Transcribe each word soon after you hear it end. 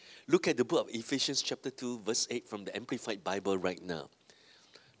Look at the book of Ephesians chapter 2, verse 8 from the Amplified Bible right now.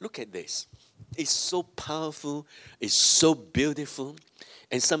 Look at this. It's so powerful. It's so beautiful.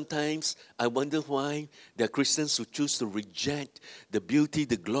 And sometimes I wonder why there are Christians who choose to reject the beauty,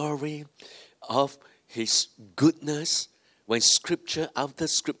 the glory of His goodness, when Scripture after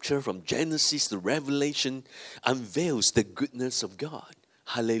Scripture from Genesis to Revelation unveils the goodness of God.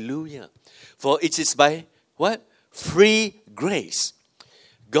 Hallelujah. For it is by what? Free grace,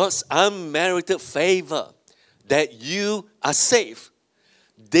 God's unmerited favor, that you are saved,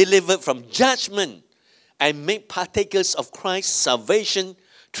 delivered from judgment, and made partakers of Christ's salvation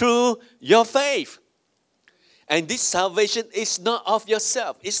through your faith. And this salvation is not of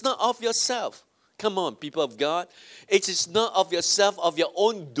yourself. It's not of yourself. Come on, people of God. It is not of yourself, of your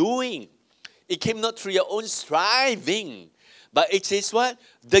own doing. It came not through your own striving. But it is what?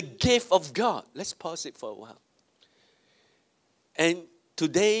 The gift of God. Let's pause it for a while. And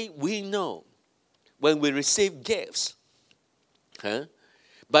today we know when we receive gifts,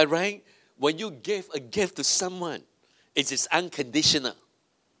 but right, when you give a gift to someone, it is unconditional.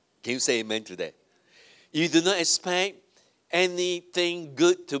 Can you say amen to that? You do not expect anything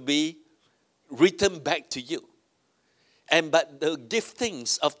good to be returned back to you. But the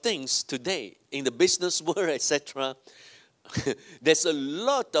giftings of things today in the business world, etc., there's a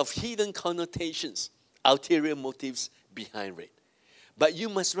lot of hidden connotations, ulterior motives behind it. But you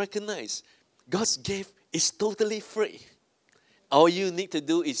must recognize God's gift is totally free. All you need to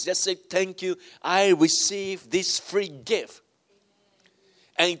do is just say, thank you, I receive this free gift.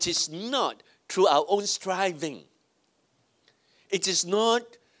 And it is not through our own striving. It is not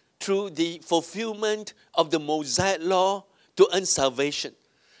through the fulfillment of the Mosaic law to earn salvation.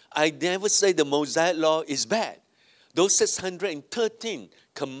 I never say the Mosaic law is bad. Those 613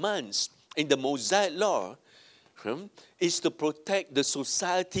 commands in the Mosaic law is to protect the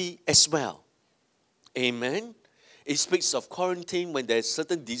society as well. Amen. It speaks of quarantine when there are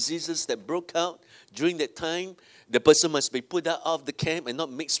certain diseases that broke out during that time. The person must be put out of the camp and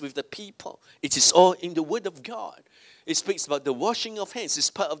not mix with the people. It is all in the Word of God. It speaks about the washing of hands.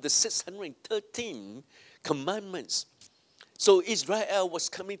 It's part of the 613 commandments. So Israel was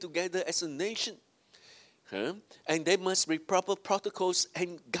coming together as a nation. And there must be proper protocols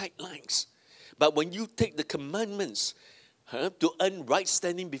and guidelines. But when you take the commandments to earn right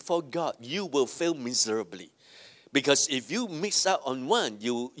standing before God, you will fail miserably. Because if you miss out on one,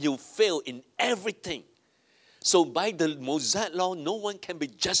 you fail in everything. So by the Mosaic law, no one can be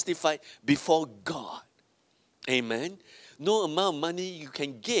justified before God. Amen. No amount of money you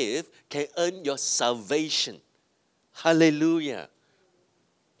can give can earn your salvation. Hallelujah.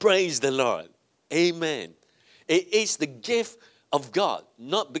 Praise the Lord. Amen. It is the gift of God,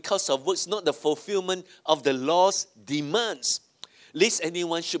 not because of works, not the fulfillment of the law's demands, lest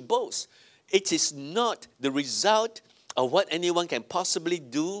anyone should boast. It is not the result of what anyone can possibly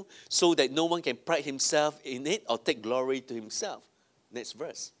do, so that no one can pride himself in it or take glory to himself. Next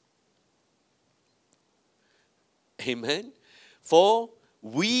verse. Amen. For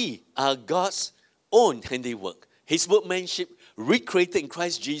we are God's own handiwork, His workmanship, recreated in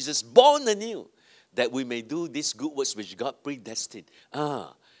Christ Jesus, born anew, that we may do these good works which God predestined.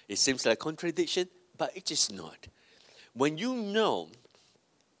 It seems like a contradiction, but it is not. When you know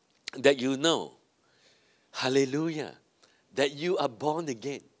that you know, hallelujah, that you are born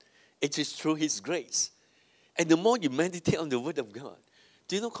again, it is through His grace. And the more you meditate on the Word of God,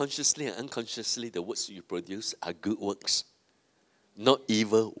 do you know consciously and unconsciously the works you produce are good works, not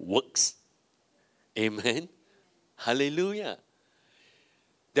evil works? Amen. Hallelujah.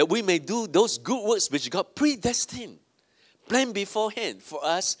 That we may do those good works which God predestined, planned beforehand for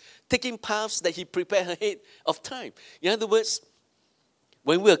us, taking paths that He prepared ahead of time. In other words,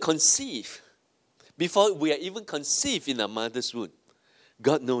 when we are conceived, before we are even conceived in our mother's womb,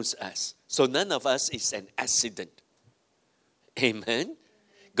 God knows us. So none of us is an accident. Amen.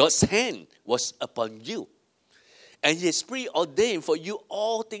 God's hand was upon you. And He has preordained for you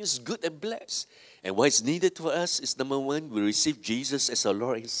all things good and blessed. And what is needed for us is, number one, we receive Jesus as our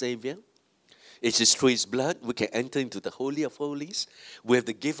Lord and Savior. It is through His blood we can enter into the Holy of Holies. We have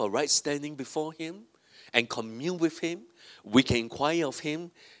the gift of right standing before Him and commune with Him. We can inquire of Him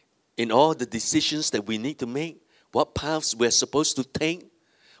in all the decisions that we need to make, what paths we're supposed to take.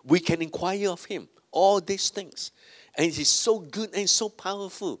 We can inquire of Him, all these things. And it is so good and so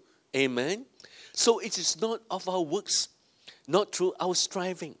powerful. Amen. So it is not of our works, not through our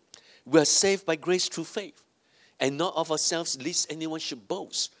striving. We are saved by grace through faith, and not of ourselves, lest anyone should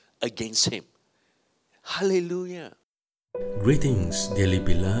boast against Him. Hallelujah. Greetings, dearly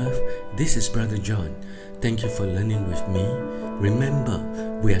beloved. This is Brother John. Thank you for learning with me. Remember,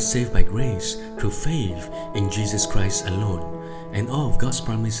 we are saved by grace through faith in Jesus Christ alone, and all of God's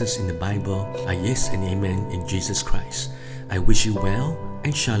promises in the Bible are yes and amen in Jesus Christ. I wish you well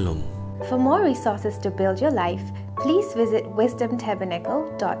and shalom. For more resources to build your life, please visit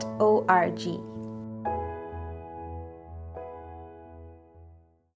wisdomtabernacle.org.